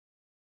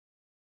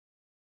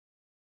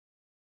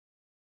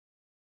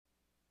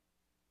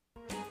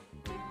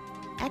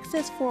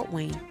Access Fort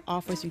Wayne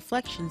offers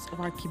reflections of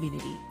our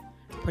community.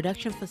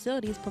 Production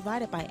facilities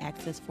provided by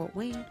Access Fort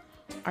Wayne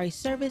are a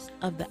service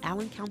of the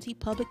Allen County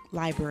Public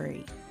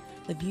Library.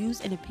 The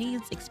views and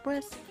opinions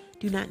expressed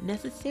do not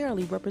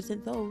necessarily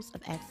represent those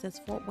of Access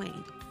Fort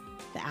Wayne,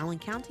 the Allen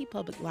County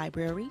Public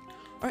Library,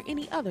 or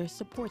any other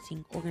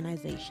supporting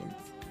organizations.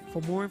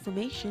 For more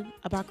information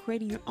about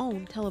creating your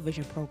own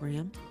television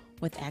program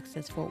with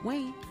Access Fort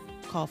Wayne,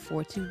 call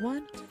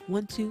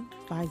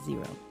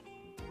 421-1250.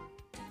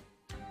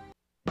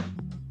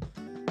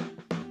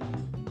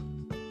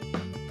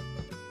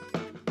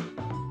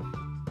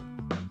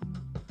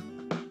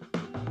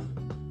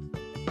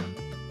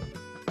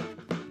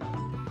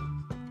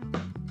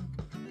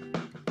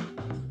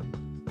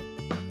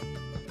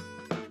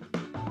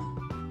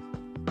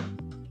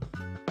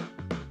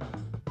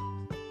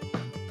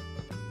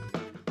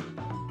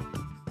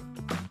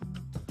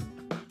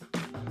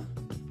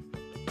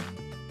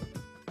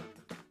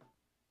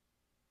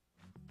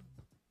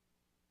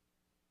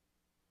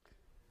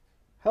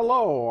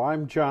 Hello,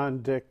 I'm John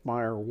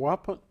Dickmeyer.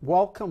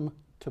 Welcome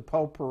to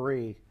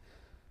Potpourri.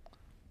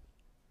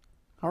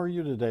 How are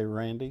you today,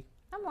 Randi?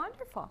 I'm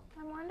wonderful.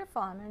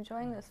 I'm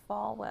enjoying this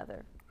fall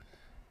weather.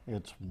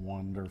 It's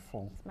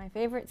wonderful. It's my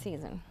favorite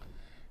season.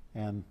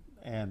 And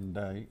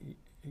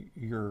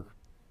your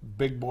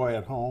big boy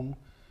at home,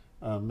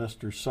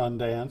 Mr.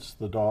 Sundance,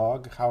 the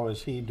dog, how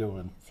is he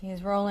doing?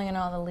 He's rolling in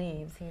all the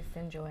leaves. He's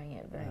enjoying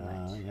it very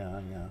much.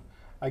 Yeah.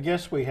 I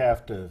guess we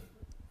have to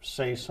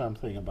say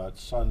something about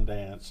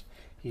Sundance.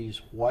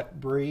 He's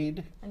what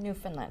breed? A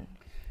Newfoundland.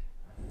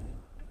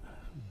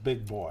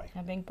 Big boy.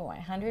 A big boy,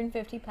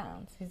 150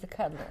 pounds. He's a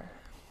cuddler.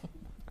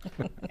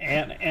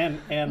 and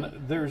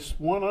there's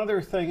one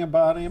other thing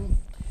about him.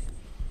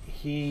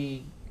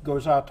 He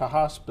goes out to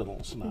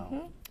hospitals now.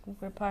 Mm-hmm.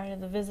 We're part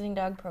of the visiting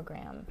dog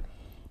program,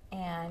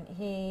 and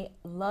he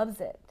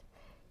loves it.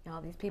 You know,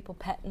 all these people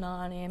petting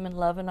on him and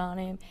loving on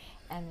him,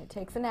 and it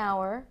takes an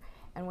hour.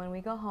 And when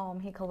we go home,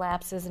 he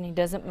collapses and he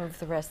doesn't move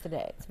the rest of the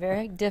day. It's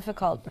very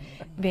difficult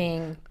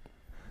being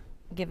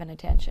given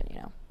attention, you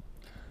know.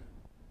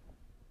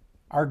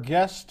 Our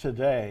guest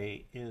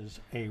today is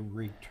a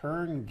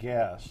return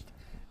guest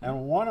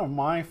and one of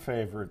my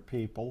favorite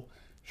people,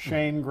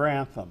 Shane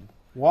Grantham.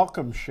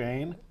 Welcome,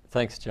 Shane.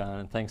 Thanks, John,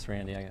 and thanks,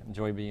 Randy. I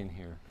enjoy being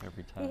here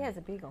every time. He has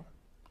a beagle.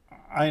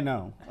 I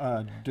know,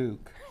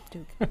 Duke.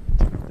 Duke. The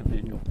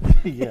beagle.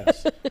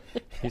 Yes.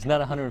 He's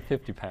not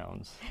 150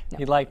 pounds. No.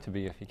 He'd like to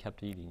be if he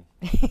kept eating.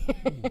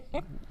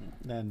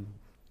 And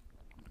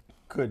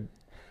could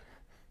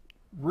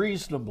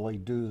reasonably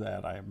do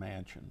that, I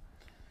imagine.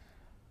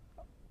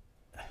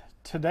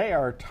 Today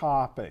our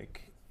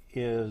topic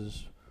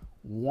is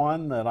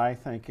one that I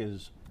think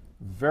is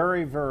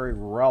very, very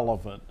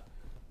relevant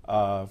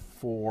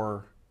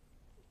for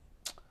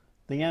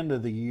the end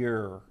of the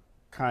year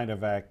kind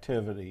of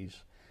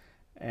activities.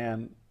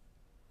 And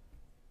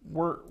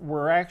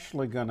we're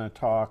actually going to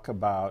talk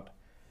about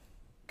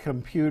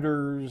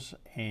computers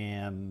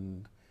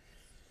and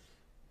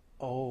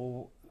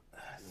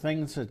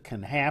things that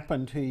can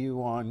happen to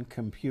you on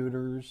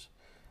computers,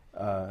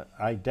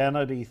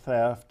 identity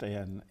theft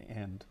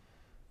and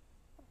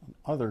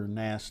other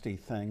nasty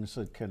things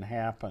that can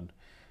happen.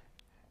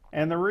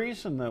 And the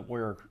reason that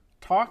we're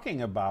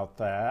talking about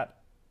that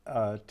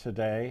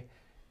today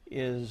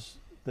is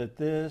that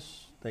the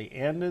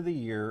end of the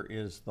year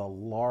is the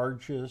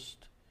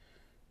largest,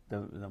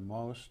 the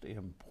most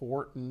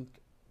important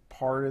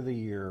part of the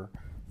year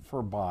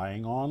for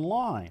buying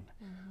online.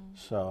 Mm-hmm.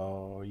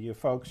 So you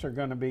folks are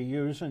going to be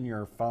using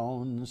your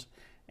phones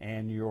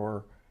and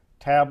your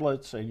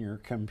tablets and your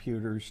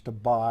computers to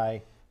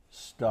buy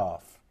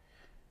stuff.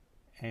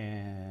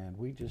 And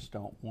we just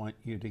don't want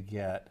you to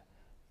get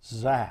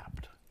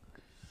zapped.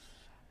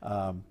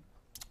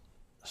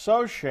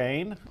 So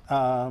Shane,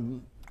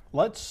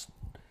 let's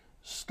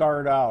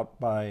start out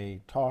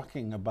by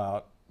talking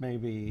about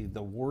maybe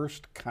the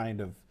worst kind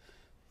of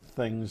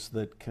things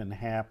that can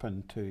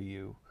happen to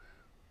you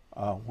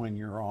when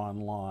you're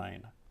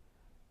online,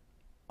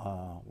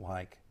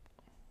 like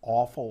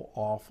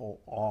awful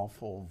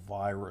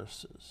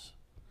viruses.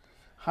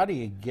 How do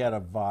you get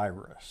a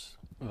virus?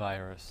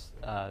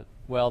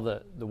 Well,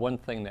 the one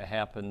thing that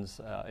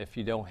happens if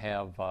you don't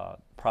have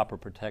proper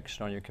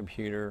protection on your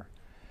computer,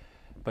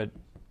 but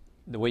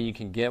the way you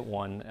can get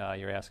one,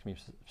 you're asking me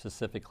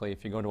specifically,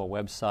 if you go to a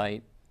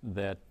website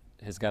that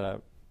has got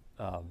a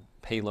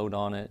payload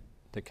on it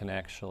that can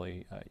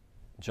actually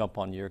jump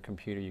on your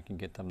computer, you can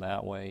get them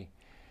that way.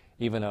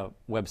 Even a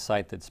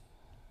website that's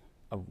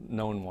a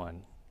known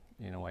one,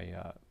 you know,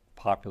 a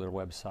popular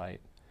website,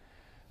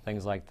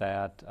 things like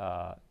that.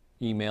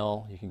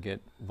 Email, you can get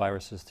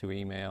viruses through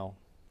email.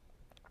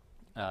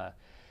 The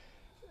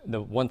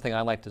one thing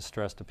I like to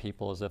stress to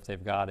people is if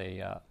they've got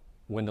a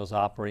Windows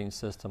operating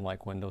system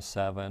like Windows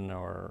 7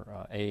 or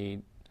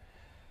 8,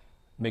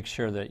 make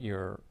sure that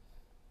your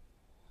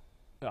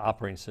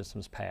operating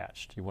system's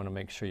patched. You want to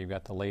make sure you've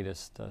got the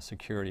latest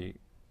security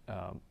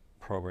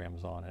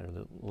programs on it,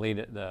 or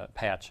the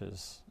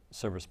patches,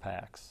 service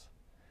packs.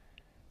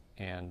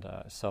 And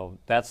so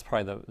that's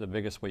probably the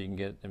biggest way you can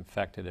get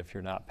infected if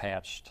you're not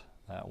patched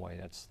that way.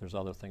 There's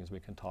other things we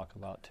can talk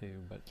about too.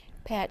 But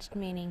Patched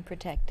meaning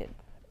protected.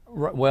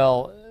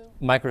 Well,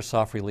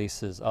 Microsoft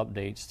releases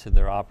updates to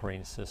their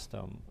operating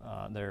system.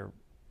 They're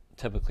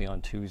typically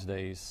on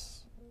Tuesdays.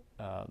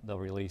 They'll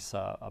release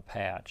a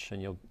patch,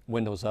 and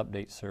Windows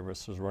Update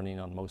service is running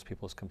on most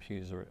people's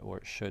computers, or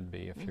it should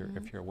be if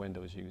you're a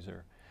Windows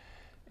user,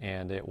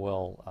 and it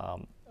will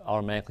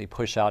automatically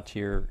push out to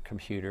your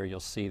computer. You'll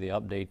see the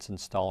updates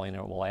installing, or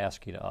it will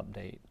ask you to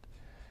update.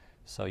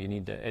 So you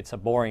need to. It's a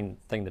boring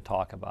thing to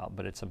talk about,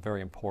 but it's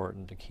very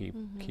important to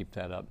keep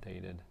that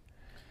updated.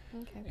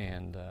 Okay.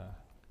 And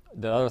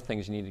the other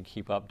things you need to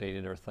keep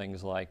updated are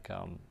things like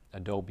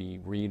Adobe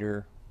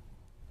Reader,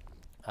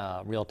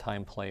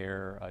 real-time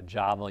player,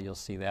 Java. You'll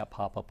see that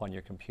pop up on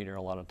your computer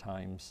a lot of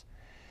times.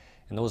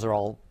 And those are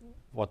all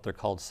what they're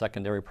called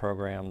secondary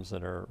programs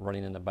that are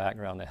running in the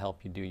background to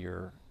help you do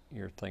your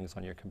things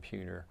on your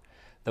computer.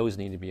 Those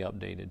need to be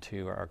updated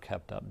too, or are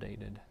kept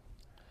updated.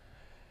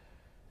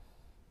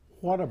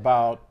 What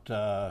about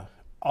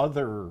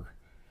other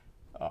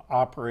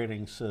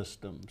operating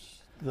systems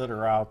that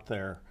are out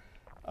there?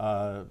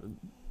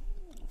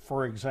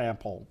 For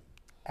example,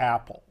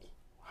 Apple.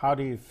 How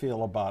do you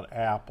feel about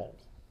Apple?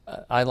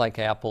 I like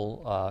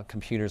Apple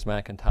computers,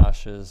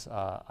 Macintoshes.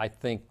 I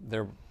think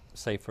they're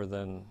safer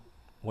than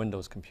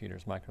Windows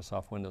computers,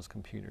 Microsoft Windows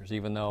computers,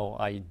 even though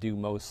I do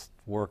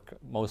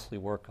mostly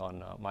work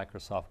on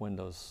Microsoft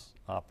Windows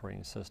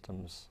operating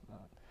systems.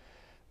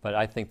 But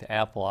I think the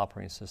Apple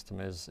operating system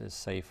is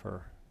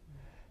safer.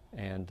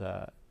 And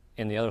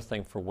the other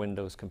thing for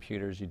Windows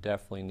computers, you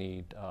definitely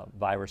need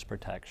virus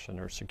protection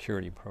or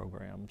security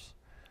programs,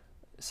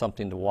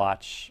 something to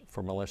watch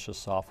for malicious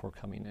software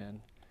coming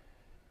in,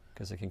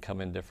 because it can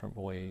come in different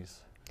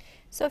ways.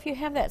 So if you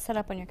have that set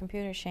up on your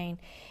computer, Shane,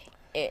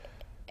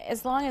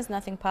 as long as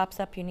nothing pops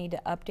up you need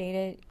to update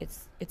it,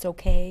 it's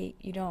okay.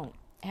 You don't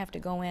have to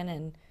go in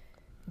and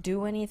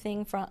do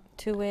anything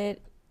to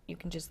it. You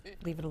can just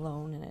leave it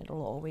alone and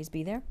it'll always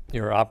be there.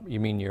 You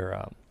mean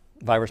your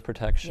virus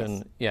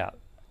protection? Yes.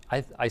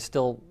 Yeah. I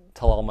still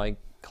tell all my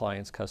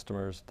clients,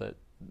 customers, that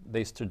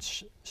they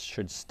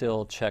should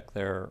still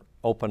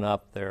open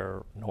up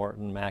their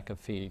Norton,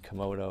 McAfee,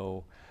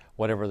 Komodo,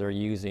 whatever they're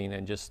using,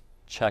 and just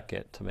check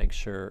it to make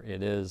sure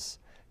it is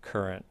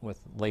current with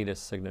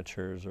latest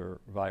signatures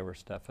or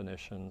virus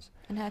definitions.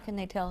 And how can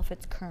they tell if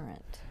it's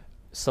current?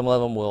 Some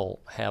of them will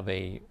have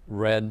a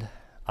red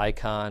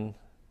icon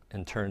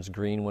and turns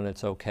green when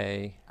it's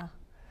okay.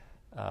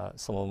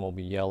 Some of them will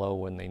be yellow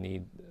when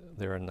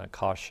they're in the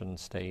caution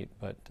state,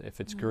 but if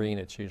it's green,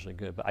 it's usually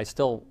good. But I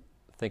still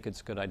think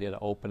it's a good idea to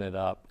open it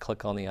up,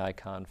 click on the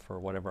icon for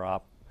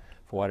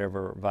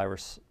whatever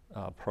virus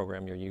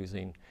program you're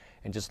using,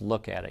 and just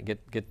look at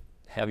it.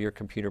 Have your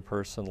computer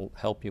person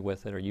help you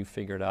with it, or you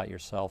figure it out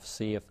yourself.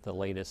 See if the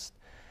latest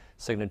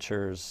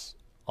signature's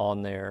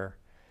on there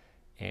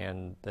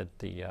and that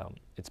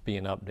it's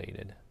being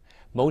updated.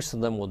 Most of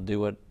them will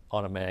do it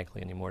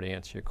automatically anymore, to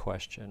answer your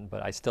question,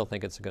 but I still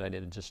think it's a good idea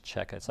to just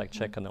check it. It's like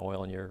checking the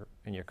oil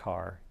in your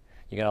car.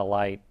 You got a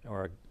light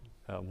or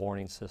a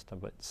warning system,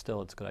 but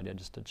still it's a good idea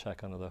just to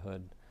check under the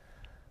hood.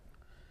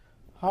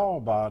 How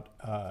about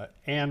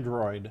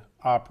Android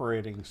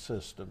operating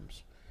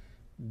systems?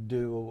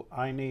 Do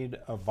I need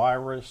a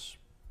virus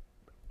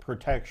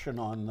protection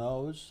on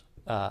those?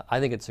 I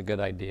think it's a good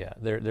idea.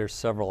 There's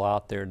several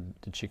out there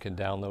that you can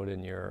download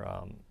in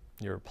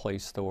your Play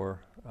Store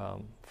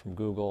from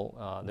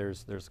Google.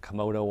 There's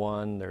Komodo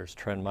one, there's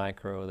Trend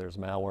Micro, there's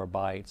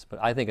Malwarebytes, but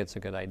I think it's a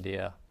good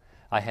idea.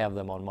 I have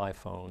them on my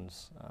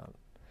phones,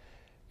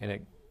 and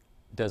it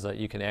does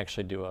you can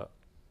actually do a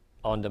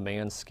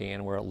on-demand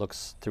scan where it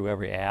looks through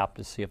every app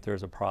to see if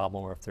there's a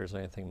problem or if there's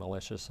anything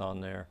malicious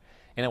on there,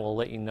 and it will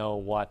let you know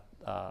what.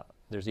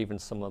 There's even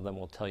some of them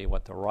will tell you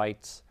what the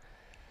rights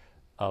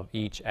of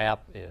each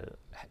app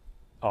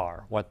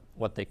are,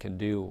 what they can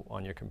do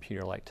on your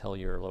computer, like tell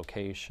your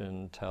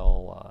location,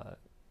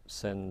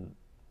 send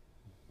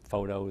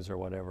photos or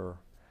whatever.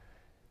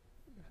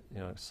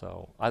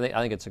 So I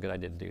think it's a good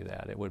idea to do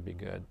that. It would be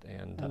good,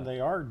 and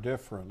they are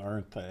different,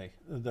 aren't they?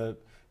 The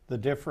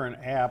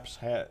different apps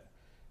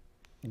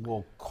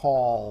will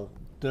call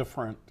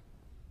different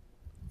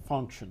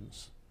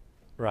functions.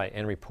 Right,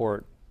 and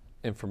report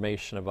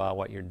information about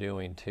what you're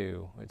doing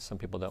too, which some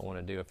people don't want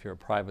to do. If you're a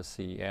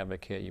privacy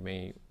advocate, you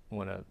may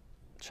want to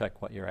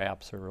check what your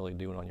apps are really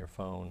doing on your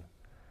phone.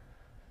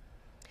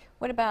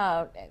 What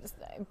about,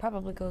 it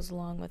probably goes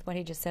along with what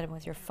he just said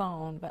with your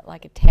phone, but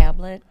like a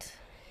tablet?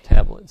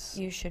 Tablets.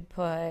 You should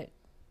put,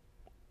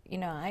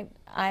 I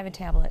have a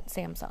tablet,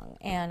 Samsung,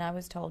 and I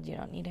was told you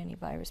don't need any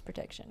virus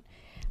protection.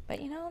 But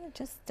it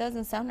just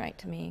doesn't sound right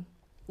to me.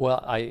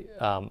 Well,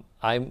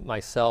 I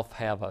myself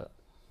have a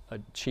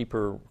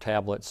cheaper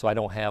tablet, so I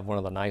don't have one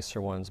of the nicer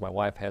ones. My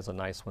wife has a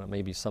nice one. It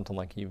may be something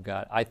like you've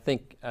got. I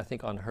think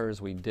on hers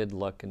we did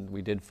look and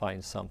we did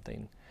find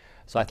something.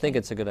 So I think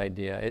it's a good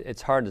idea.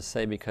 It's hard to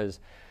say because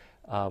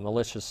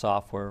malicious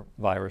software,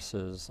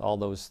 viruses, all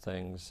those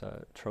things,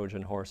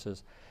 Trojan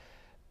horses,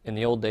 in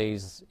the old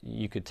days,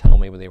 you could tell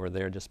maybe they were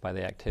there just by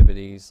the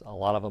activities. A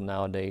lot of them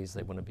nowadays,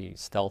 they want to be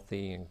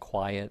stealthy and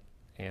quiet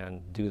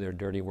and do their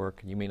dirty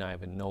work. You may not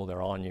even know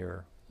they're on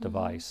your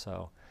device.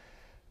 So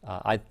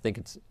I think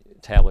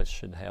tablets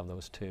should have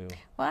those too.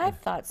 Well, I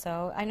thought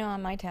so. I know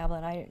on my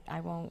tablet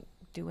I won't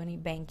do any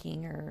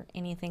banking or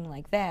anything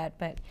like that,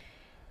 but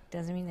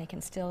doesn't mean they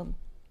can still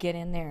get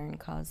in there and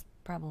cause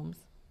problems.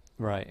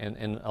 Right,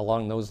 and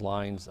along those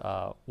lines,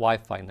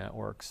 Wi-Fi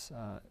networks,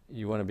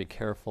 you want to be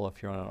careful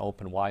if you're on an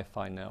open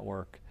Wi-Fi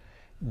network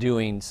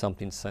doing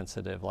something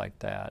sensitive like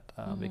that,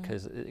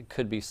 because it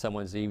could be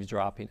someone's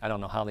eavesdropping. I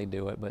don't know how they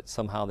do it, but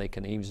somehow they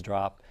can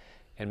eavesdrop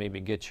and maybe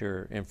get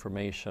your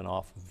information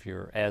off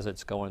of as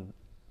it's going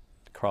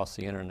across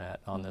the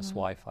internet on this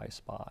Wi-Fi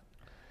spot.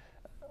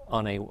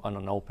 On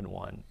an open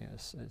one,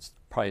 it's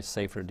probably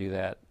safer to do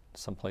that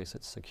someplace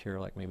that's secure,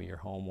 like maybe your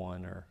home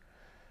one or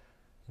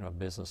a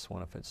business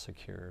one if it's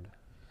secured.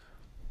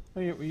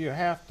 Well, you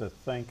have to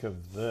think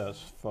of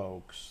this,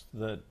 folks,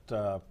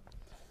 that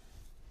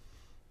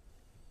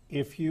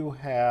if you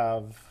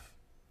have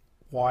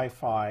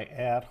Wi-Fi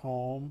at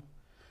home,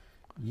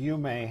 you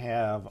may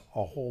have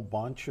a whole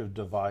bunch of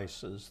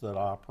devices that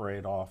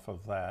operate off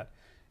of that.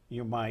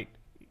 You might,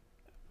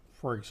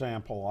 for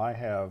example, I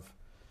have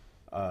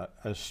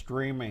a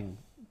streaming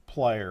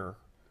player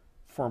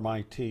for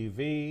my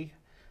TV.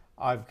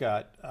 I've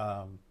got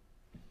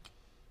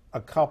a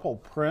couple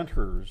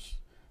printers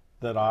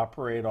that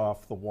operate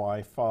off the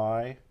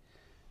Wi-Fi,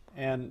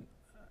 and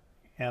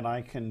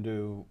I can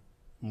do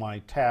my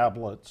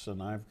tablets,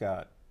 and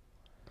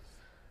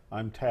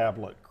I'm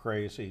tablet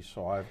crazy,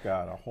 so I've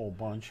got a whole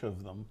bunch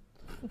of them.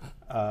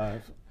 I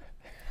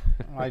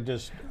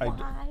just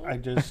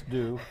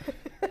do.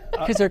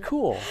 Because they're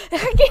cool.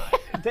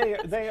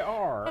 They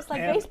are. It's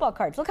like baseball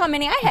cards. Look how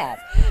many I have.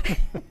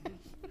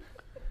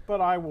 But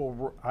I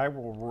will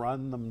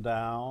run them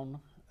down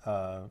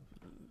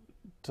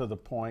to the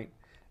point,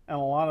 and a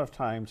lot of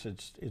times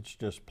it's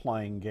just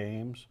playing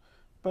games,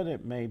 but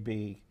it may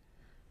be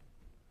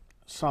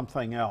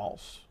something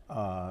else.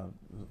 Well,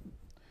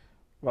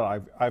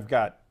 I've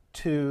got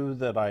two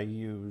that I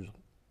use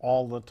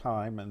all the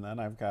time, and then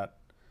I've got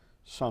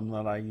some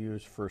that I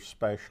use for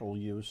special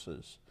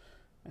uses,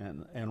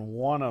 and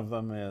one of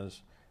them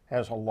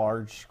has a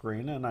large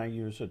screen, and I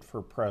use it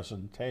for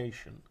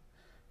presentation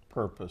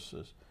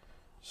purposes.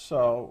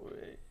 So,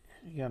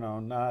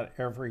 not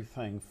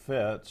everything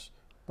fits,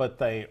 but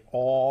they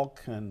all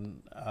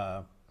can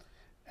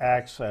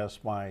access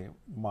my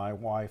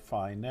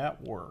Wi-Fi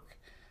network.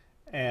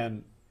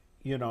 And,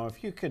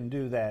 if you can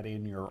do that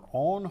in your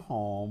own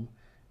home,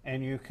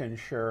 and you can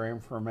share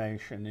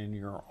information in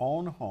your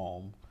own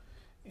home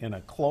in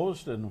a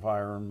closed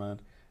environment,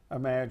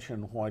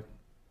 imagine what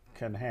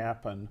can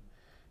happen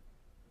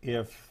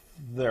if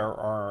there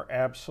are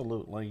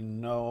absolutely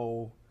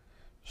no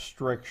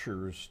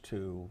strictures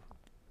to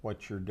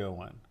what you're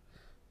doing,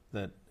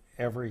 that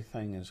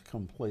everything is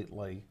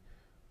completely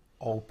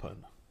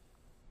open.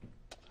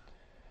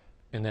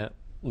 And that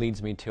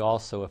leads me to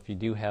also, if you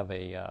do have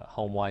a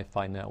home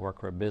Wi-Fi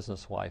network or a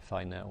business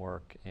Wi-Fi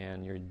network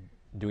and you're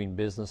doing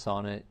business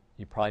on it,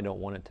 you probably don't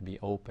want it to be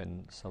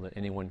open so that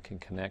anyone can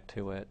connect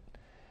to it,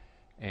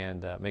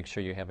 and make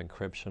sure you have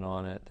encryption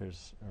on it.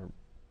 There's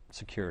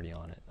security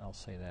on it, I'll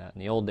say that. In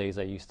the old days,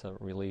 I used to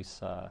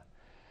release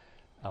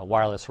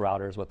wireless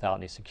routers without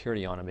any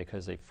security on them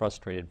because they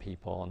frustrated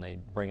people, and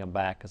they'd bring them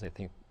back because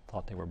they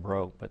thought they were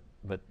broke.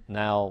 But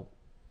now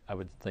I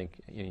would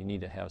think you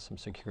need to have some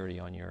security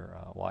on your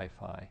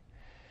Wi-Fi,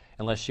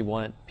 unless you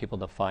want people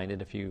to find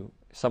it.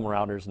 Some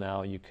routers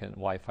now,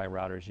 Wi-Fi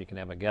routers, you can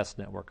have a guest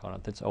network on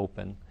it that's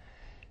open,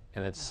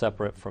 and it's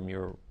separate from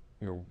your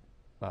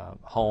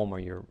home or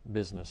your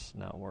business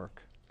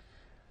network.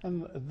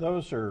 And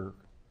those are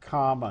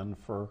common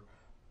for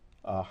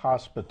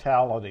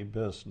hospitality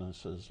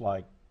businesses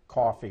like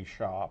coffee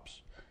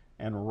shops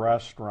and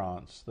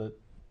restaurants, that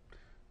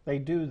they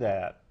do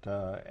that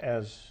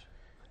as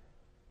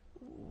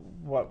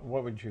what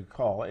would you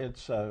call it?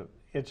 It's a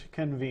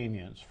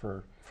convenience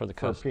for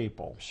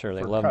people. Sure,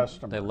 they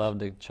love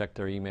to check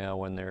their email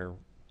when they're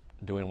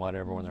doing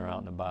whatever, when they're out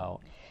and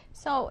about.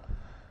 So,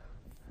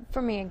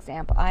 for me,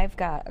 example, I've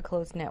got a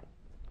closed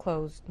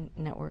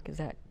network. Is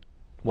that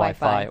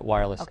Wi-Fi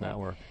wireless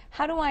network.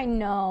 How do I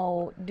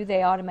know? Do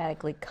they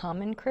automatically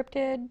come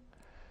encrypted?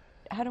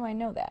 How do I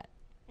know that?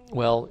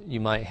 Well, you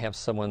might have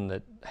someone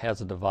that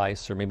has a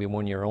device, or maybe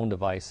one of your own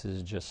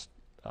devices, just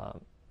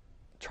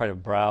try to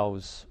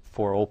browse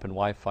for open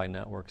Wi-Fi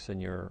networks in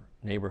your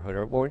neighborhood,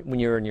 or when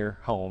you're in your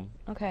home,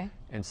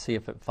 and see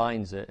if it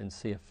finds it, and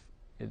see if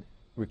it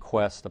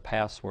requests a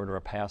password or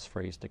a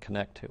passphrase to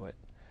connect to it.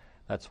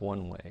 That's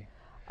one way.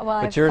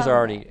 Well, but yours are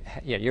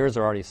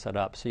already set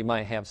up. So you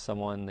might have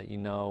someone that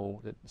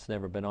that's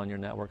never been on your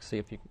network. See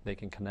if they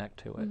can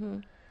connect to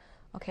it.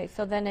 Okay,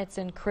 so then it's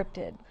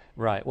encrypted.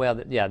 Right. Well,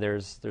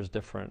 there's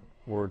different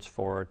words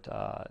for it.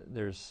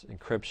 There's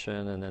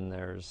encryption, and then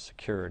there's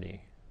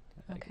security.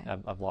 Okay.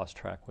 I've lost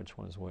track which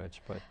one's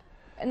which, but.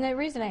 And the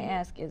reason I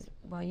ask is,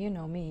 well, you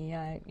know me.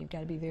 You've got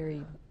to be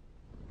very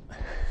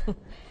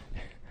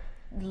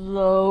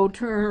low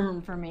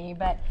term for me,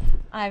 but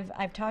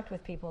I've talked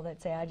with people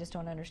that say, I just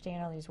don't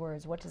understand all these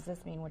words. What does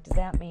this mean? What does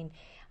that mean?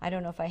 I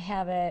don't know if I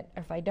have it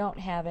or if I don't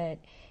have it.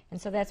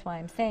 And so that's why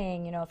I'm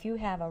saying, you know, if you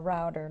have a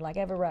router, like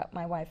every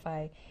my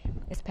Wi-Fi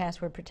is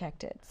password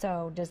protected.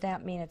 So does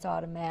that mean it's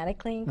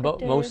automatically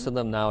encrypted? Most of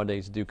them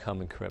nowadays do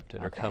come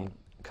encrypted, Okay. or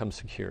come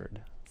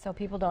secured. So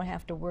people don't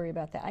have to worry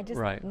about that. I just,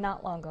 Right.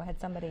 not long ago, had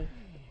somebody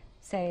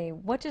say,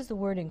 what does the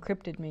word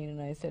encrypted mean?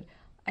 And I said,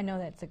 I know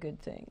that's a good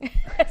thing.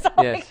 That's all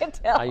I Yes, could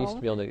tell I used to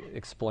them. be able to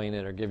explain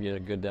it or give you a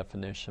good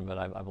definition, but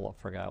I've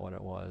forgot what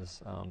it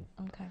was.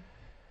 Okay.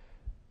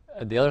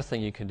 The other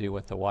thing you can do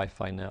with the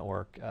Wi-Fi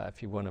network,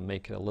 if you want to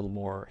make it a little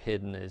more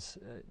hidden, is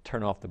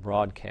turn off the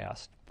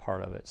broadcast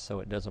part of it,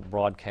 so it doesn't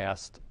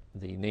broadcast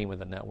the name of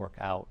the network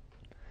out.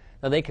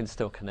 Now they can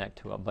still connect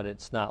to it, but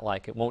it's not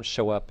like it won't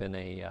show up in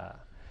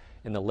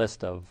the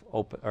list of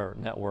open or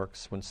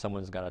networks when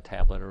someone's got a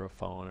tablet or a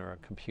phone or a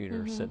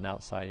computer sitting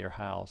outside your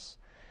house.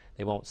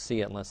 They won't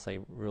see it unless they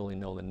really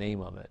know the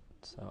name of it.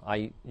 So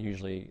I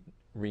usually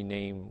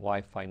rename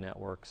Wi-Fi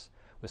networks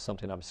with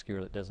something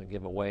obscure that doesn't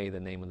give away the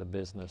name of the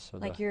business. Or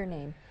Like your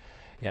name.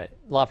 Yeah, a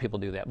lot of people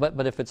do that.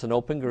 But if it's an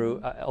open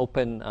group,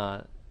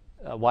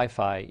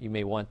 Wi-Fi, you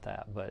may want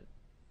that. But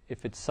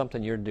if it's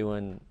something you're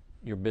doing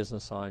your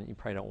business on, you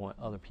probably don't want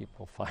other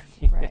people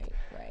finding Right, it.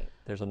 right.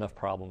 There's enough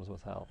problems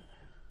without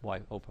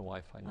open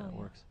Wi-Fi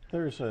networks.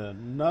 There's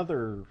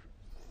another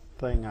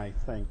thing I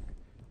think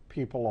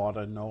people ought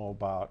to know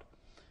about,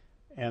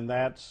 and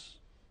that's,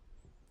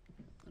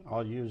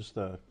 I'll use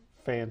the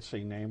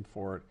fancy name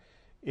for it,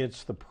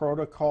 it's the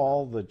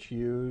protocol that's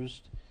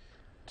used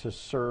to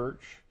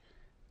search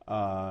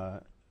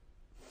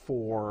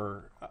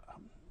for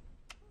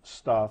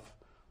stuff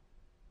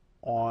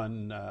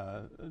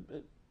on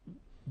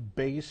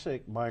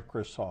basic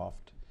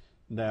Microsoft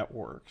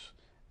networks,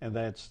 and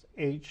that's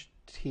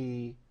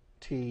HTTP.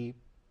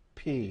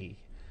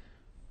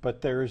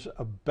 But there's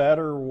a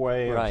better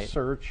way Right. of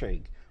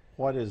searching.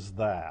 What is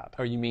that?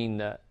 Or you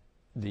mean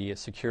the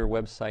secure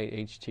website,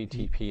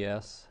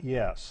 HTTPS?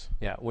 Yes.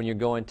 Yeah, when you're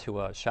going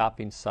to a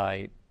shopping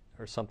site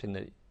or something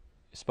that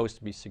is supposed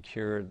to be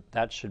secured,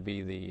 that should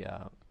be the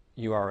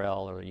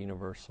URL or the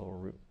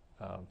universal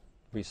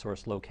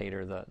resource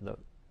locator, the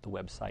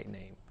website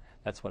name.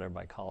 That's what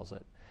everybody calls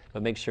it.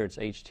 But make sure it's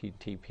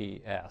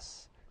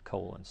HTTPS : /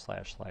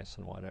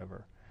 and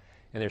whatever.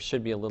 And there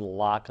should be a little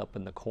lock up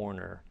in the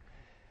corner,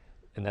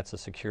 and that's a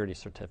security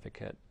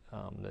certificate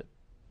that's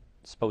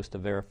supposed to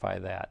verify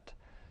that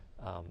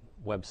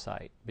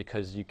website,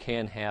 because you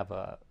can have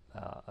a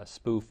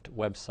spoofed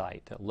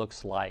website that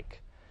looks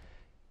like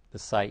the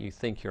site you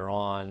think you're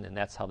on, and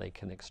that's how they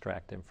can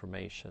extract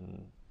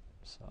information.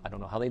 So I don't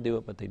know how they do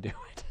it, but they do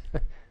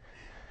it.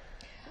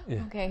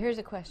 Yeah. Okay, here's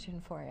a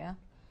question for you.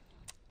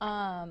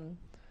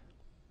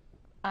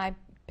 I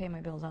pay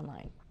my bills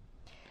online.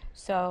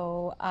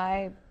 So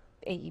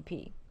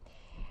AEP.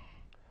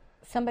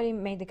 Somebody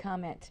made the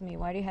comment to me,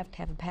 why do you have to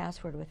have a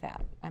password with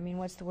that? I mean,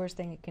 what's the worst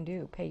thing it can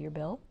do? Pay your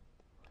bill?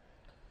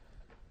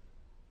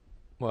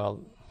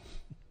 Well,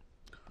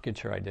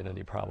 get your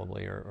identity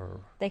probably, or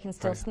They can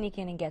still Right. sneak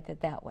in and get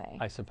it that way.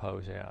 I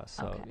suppose, yeah.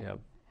 So Okay. yeah,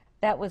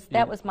 That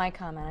was my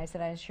comment. I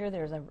said, I'm sure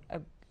there's a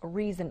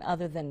reason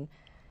other than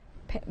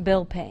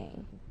bill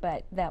paying,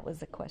 but that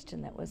was a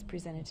question that was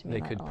presented to me. they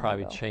not could long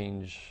probably ago.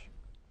 change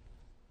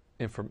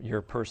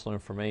your personal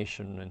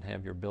information and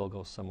have your bill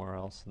go somewhere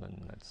else, and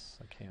then that's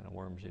a can of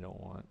worms you don't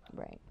want.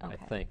 Right. Okay.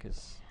 I think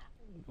is.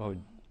 Well,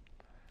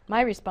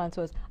 My response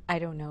was, I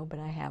don't know, but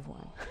I have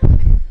one.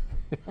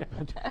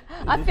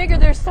 I figure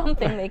there's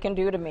something they can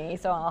do to me,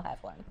 so I'll have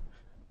one.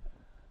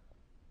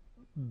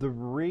 The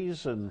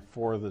reason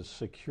for the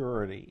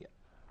security,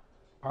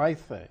 I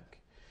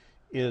think,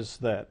 is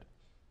that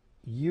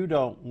you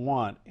don't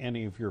want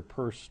any of your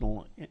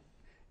personal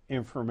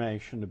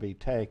information to be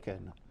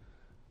taken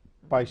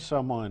by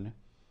someone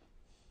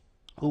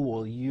who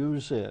will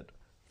use it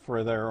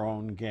for their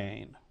own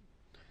gain.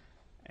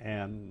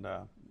 And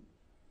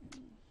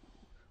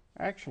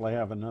actually, I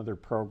have another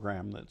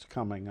program that's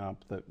coming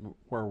up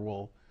where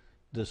we'll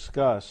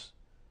discuss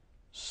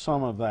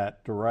some of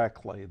that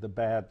directly, the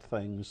bad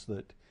things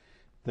that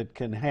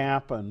can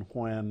happen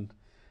when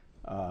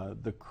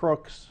the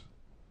crooks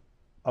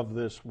of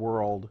this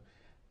world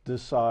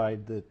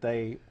decide that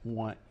they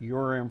want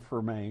your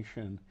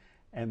information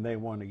and they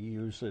want to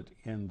use it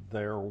in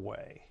their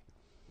way.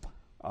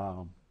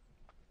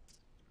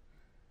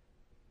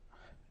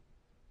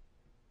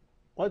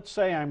 Let's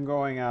say I'm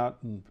going out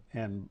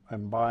and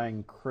I'm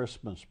buying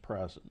Christmas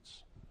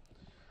presents,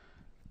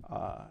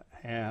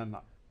 and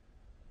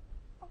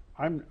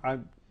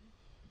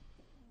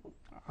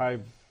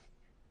I've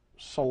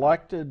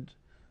selected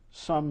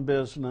some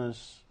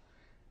business,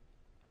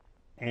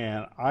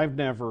 and I've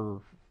never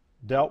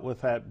dealt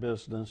with that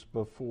business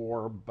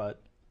before,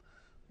 but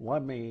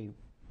let me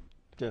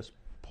just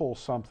pull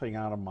something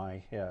out of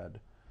my head.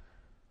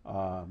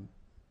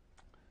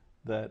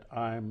 That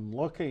I'm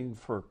looking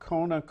for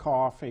Kona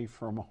coffee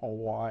from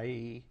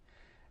Hawaii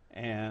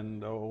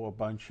and a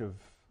bunch of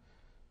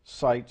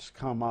sites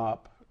come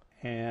up,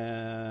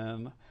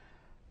 and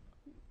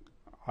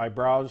I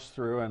browse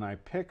through and I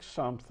pick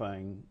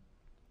something,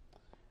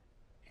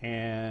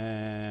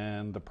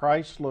 and the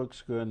price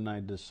looks good, and I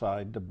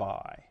decide to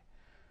buy.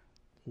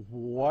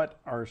 What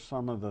are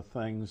some of the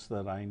things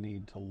that I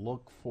need to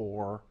look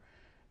for,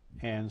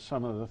 and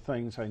some of the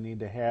things I need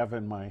to have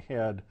in my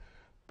head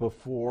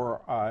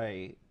before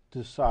I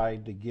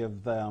decide to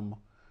give them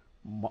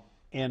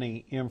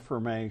any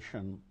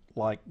information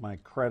like my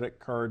credit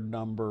card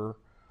number,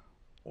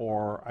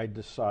 or I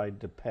decide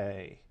to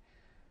pay?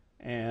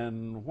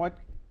 And what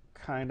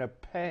kind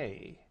of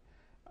pay?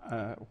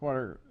 What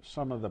are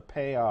some of the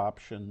pay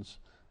options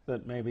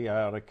that maybe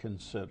I ought to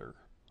consider?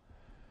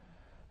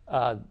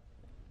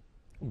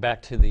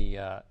 Back to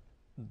the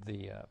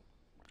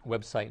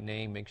website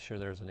name, make sure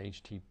there's an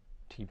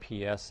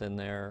HTTPS in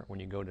there when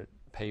you go to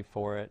pay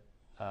for it.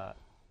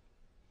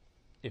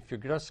 If you're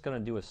just going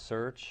to do a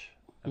search,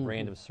 a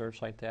random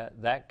search like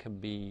that, that can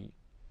be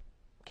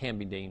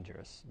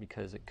dangerous,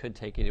 because it could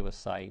take you to a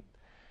site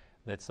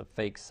that's a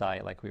fake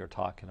site, like we were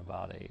talking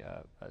about,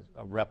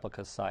 a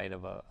replica site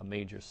of a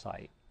major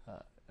site,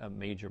 a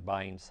major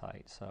buying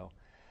site. So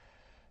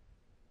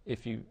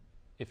if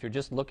you're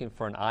just looking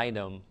for an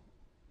item,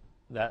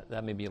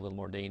 that may be a little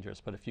more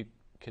dangerous. But if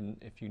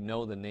you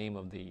know the name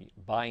of the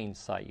buying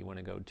site you want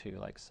to go to,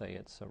 like say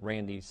it's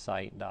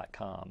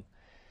randysite.com,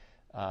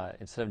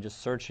 instead of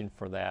just searching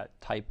for that,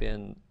 type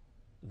in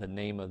the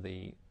name of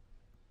the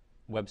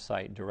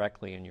website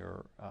directly in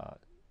your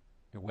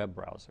web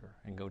browser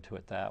and go to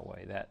it that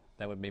way.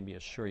 That would maybe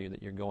assure you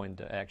that you're going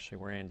to actually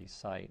Randy's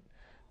site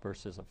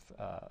versus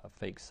a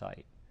fake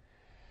site.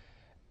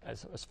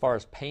 As far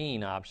as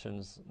paying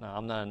options, now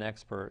I'm not an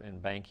expert in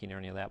banking or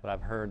any of that, but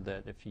I've heard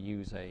that if you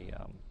use a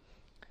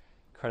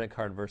credit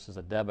card versus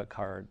a debit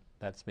card,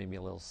 that's maybe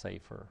a little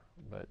safer.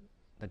 But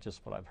that's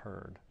just what I've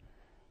heard,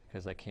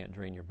 because they can't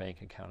drain your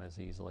bank account as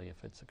easily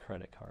if it's a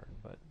credit card.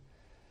 But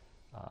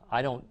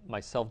I don't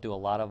myself do a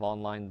lot of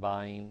online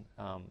buying.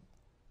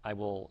 I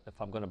will, if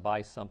I'm going to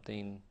buy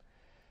something,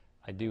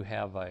 I do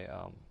have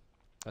a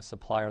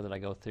supplier that I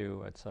go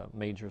through. It's a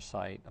major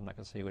site. I'm not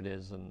going to say who it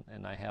is,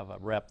 and I have a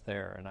rep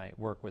there, and I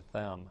work with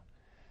them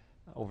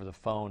over the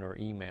phone or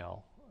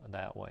email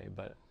that way.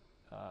 But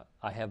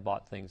I have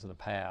bought things in the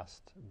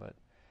past. But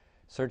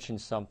searching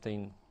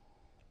something,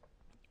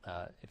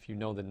 if you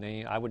know the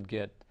name, I would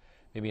get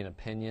maybe an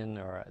opinion,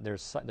 or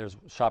there's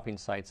shopping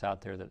sites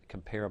out there that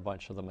compare a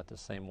bunch of them at the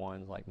same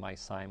ones, like My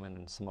Simon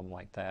and some of them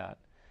like that.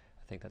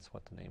 I think that's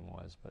what the name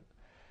was. But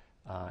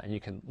and you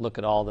can look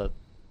at all the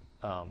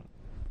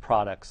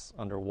products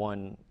under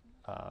one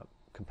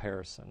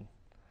comparison.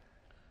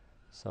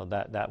 So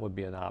that would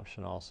be an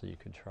option also you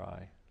could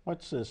try.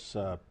 What's this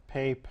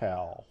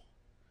PayPal?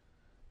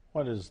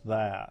 What is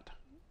that?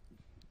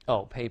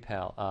 Oh,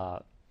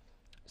 PayPal.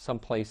 Some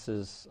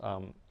places,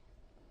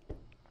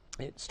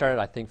 it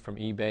started I think from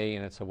eBay,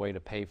 and it's a way to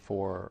pay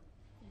for,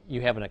 you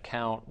have an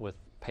account with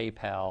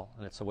PayPal,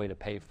 and it's a way to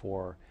pay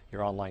for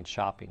your online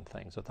shopping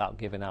things without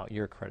giving out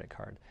your credit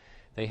card.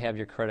 They have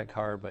your credit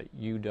card, but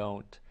you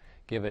don't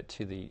give it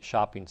to the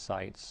shopping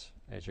sites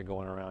as you're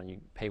going around. You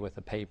pay with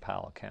a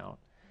PayPal account.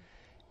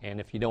 And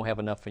if you don't have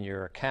enough in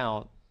your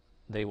account,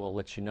 they will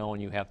let you know,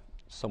 and you have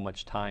so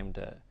much time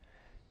to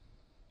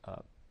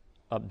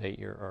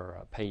update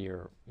or pay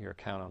your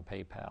account on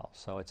PayPal.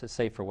 So it's a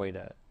safer way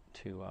to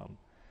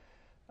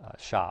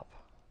shop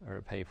or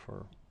to pay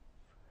for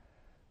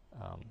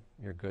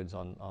your goods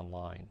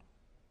online.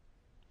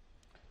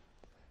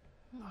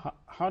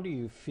 How do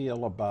you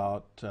feel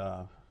about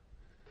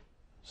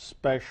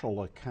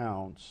special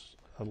accounts?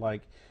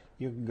 Like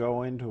you can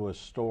go into a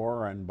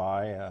store and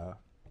buy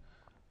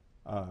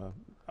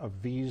a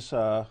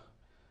Visa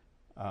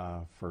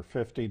for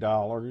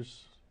 $50,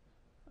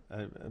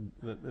 a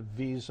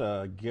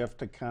Visa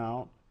gift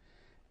account,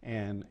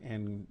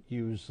 and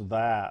use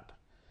that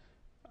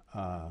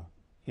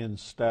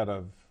instead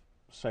of,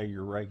 say,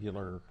 your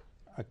regular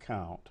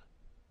account.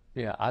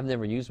 Yeah, I've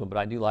never used one, but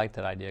I do like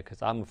that idea,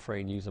 because I'm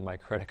afraid using my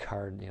credit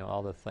card,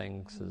 all the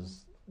things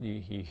is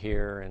you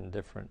hear in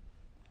different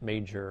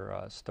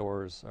major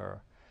stores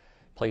or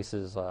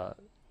places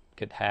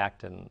get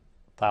hacked, and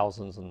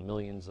thousands and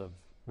millions of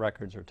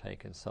records are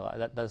taken. So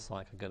that does sound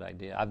like a good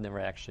idea. I've never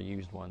actually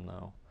used one,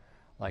 though,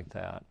 like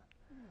that.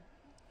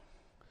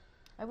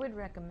 I would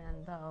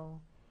recommend, though,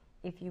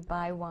 if you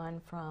buy one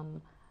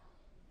from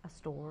a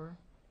store,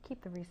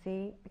 keep the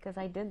receipt, because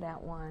I did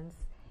that once,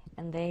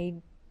 and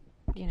they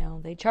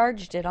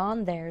charged it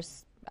on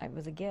theirs. It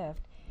was a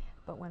gift,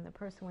 but when the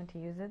person went to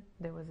use it,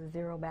 there was a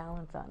zero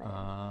balance on it.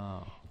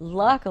 Oh.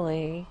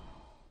 Luckily,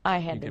 I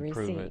had the could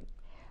prove receipt. it.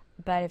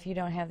 But if you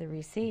don't have the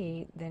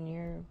receipt, then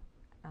you're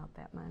out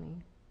that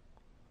money.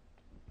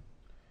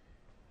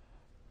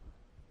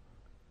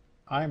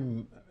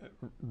 I'm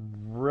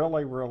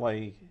really,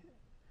 really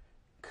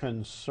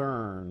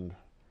concerned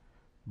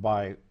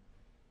by,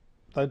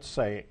 let's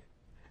say,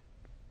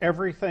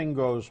 everything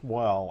goes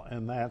well,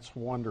 and that's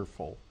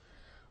wonderful.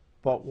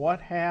 But what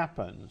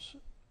happens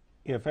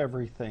if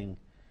everything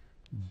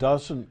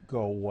doesn't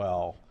go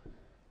well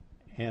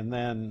and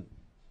then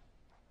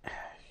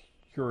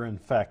you're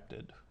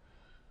infected.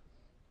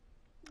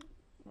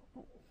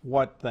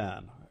 What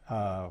then?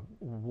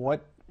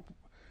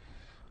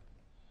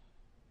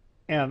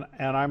 And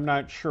I'm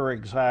not sure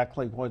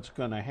exactly what's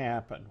going to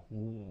happen.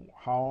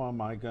 How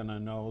am I going to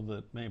know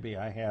that maybe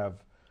I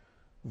have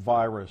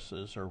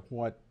viruses, or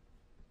what'll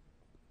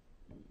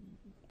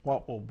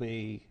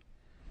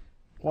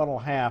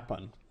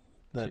happen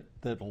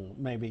that'll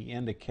maybe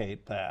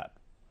indicate that?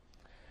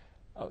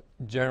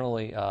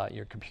 Generally,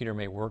 your computer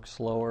may work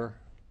slower.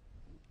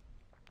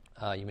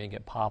 You may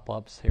get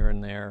pop-ups here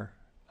and there.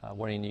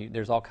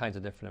 There's all kinds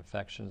of different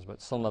infections,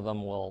 but some of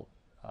them will,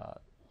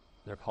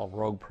 they're called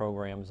rogue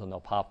programs, and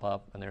they'll pop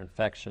up, and they're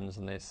infections,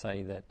 and they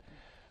say that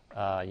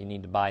you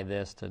need to buy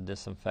this to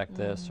disinfect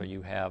this, or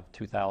you have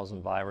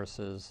 2,000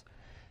 viruses,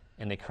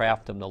 and they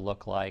craft them to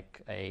look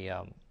like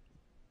a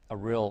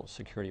real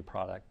security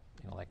product,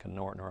 like a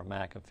Norton or a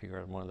McAfee,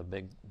 or one of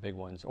the big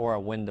ones, or a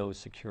Windows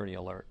security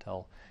alert.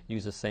 They'll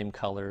use the same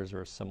colors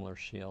or a similar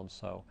shield.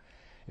 So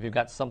if you've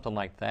got something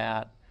like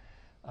that,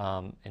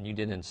 and you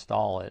didn't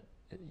install it,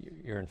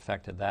 you're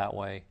infected that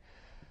way.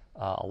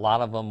 A lot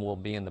of them will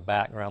be in the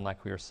background,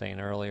 like we were saying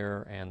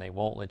earlier, and they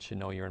won't let you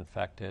know you're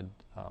infected.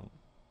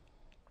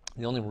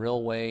 The only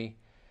real way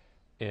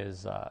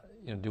is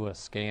do a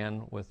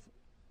scan with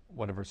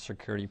whatever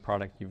security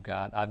product you've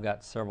got. I've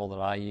got several that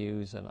I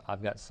use, and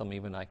I've got some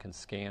even I can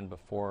scan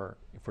before,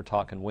 if we're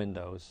talking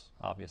Windows,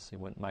 obviously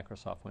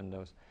Microsoft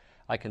Windows,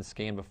 I can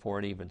scan before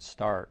it even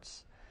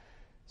starts.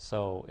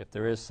 So if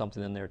there is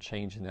something in there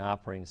changing the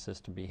operating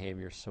system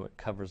behavior so it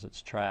covers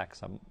its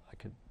tracks, I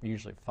could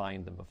usually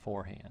find them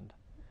beforehand.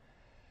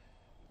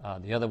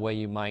 The other way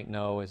you might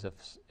know is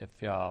if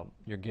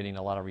you're getting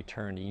a lot of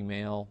returned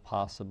email,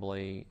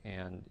 possibly,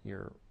 and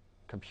your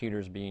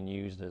computer's being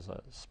used as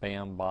a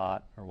spam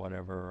bot or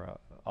whatever,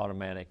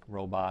 automatic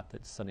robot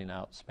that's sending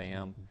out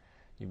spam.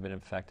 You've been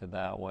infected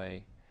that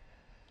way.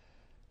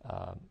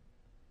 I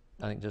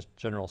think just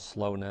general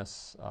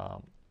slowness.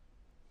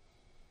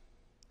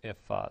 If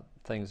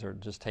things are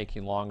just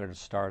taking longer to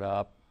start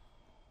up,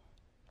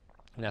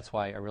 and that's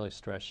why I really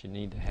stress you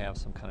need to have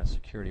some kind of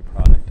security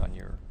product on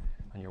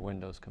your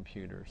Windows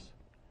computers.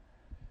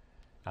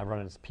 I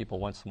run into people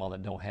once in a while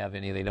that don't have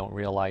any, they don't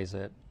realize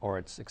it, or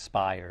it's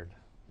expired.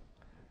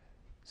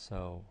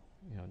 So,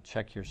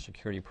 check your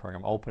security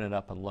program, open it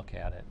up and look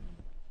at it.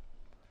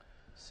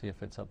 See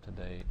if it's up to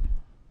date.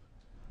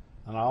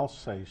 And I'll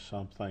say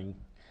something,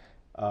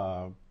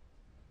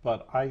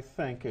 but I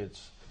think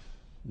it's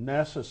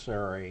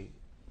necessary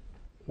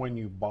when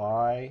you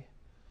buy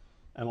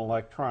an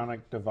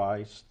electronic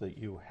device that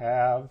you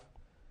have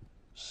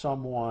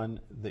someone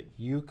that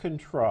you can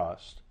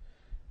trust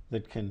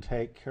that can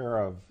take care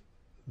of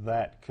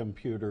that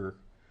computer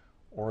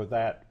or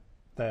that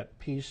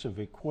piece of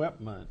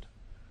equipment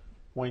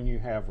when you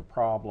have a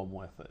problem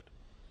with it.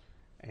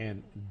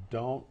 And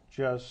don't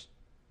just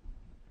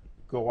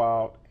go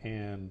out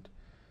and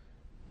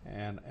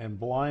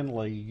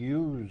blindly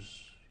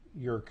use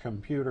your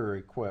computer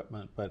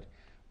equipment,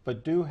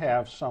 but do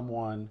have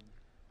someone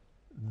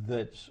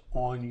that's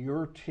on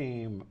your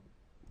team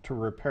to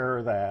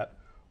repair that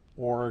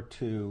or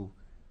to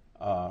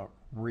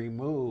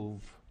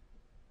remove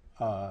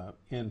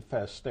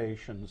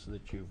infestations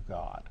that you've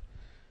got.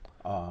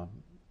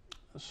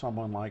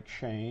 Someone like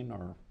Shane,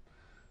 or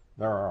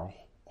there are a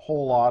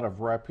whole lot of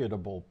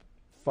reputable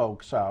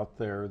folks out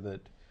there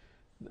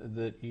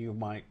that you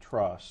might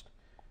trust,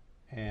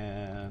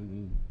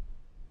 and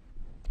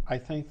I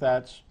think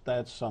that's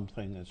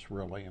something that's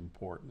really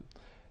important.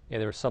 Yeah,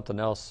 there was something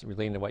else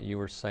relating to what you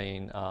were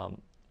saying.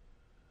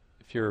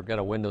 If you've got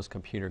a Windows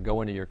computer,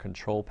 go into your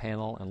control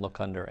panel and look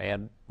under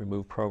Add,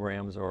 Remove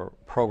Programs, or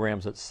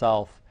Programs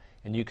itself,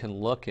 and you can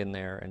look in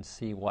there and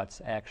see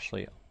what's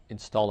actually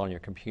installed on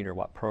your computer,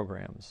 what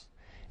programs,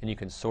 and you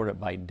can sort it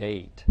by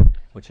date,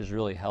 which is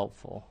really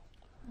helpful.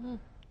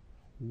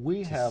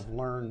 We have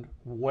learned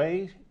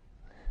way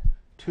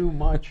too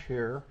much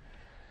here.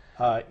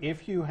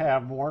 If you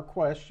have more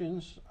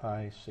questions,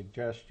 I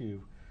suggest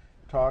you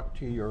talk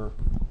to your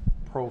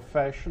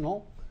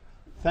professional.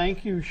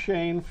 Thank you,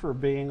 Shane, for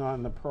being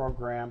on the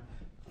program.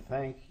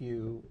 Thank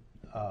you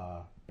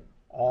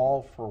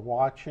all for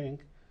watching.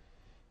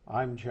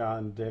 I'm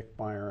John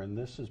Dickmeyer, and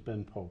this has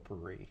been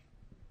Potpourri.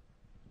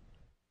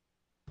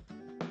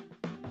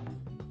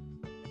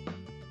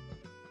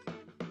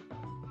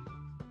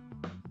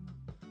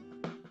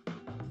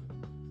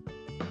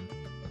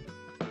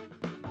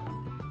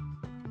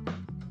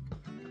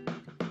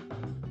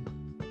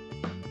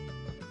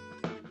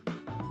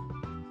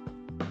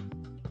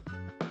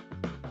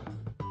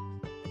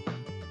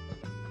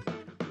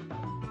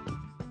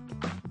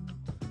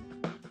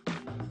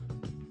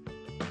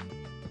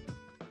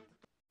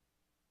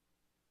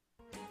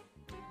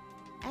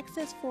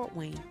 Access Fort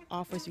Wayne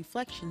offers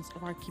reflections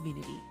of our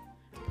community.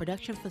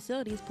 Production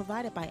facilities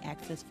provided by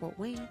Access Fort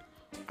Wayne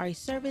are a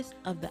service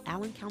of the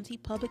Allen County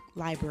Public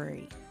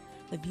Library.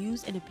 The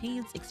views and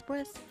opinions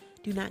expressed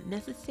do not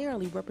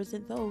necessarily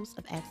represent those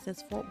of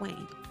Access Fort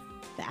Wayne.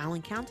 the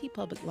Allen County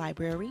Public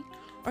Library,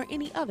 or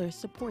any other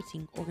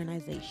supporting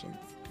organizations.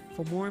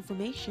 For more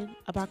information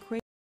about creating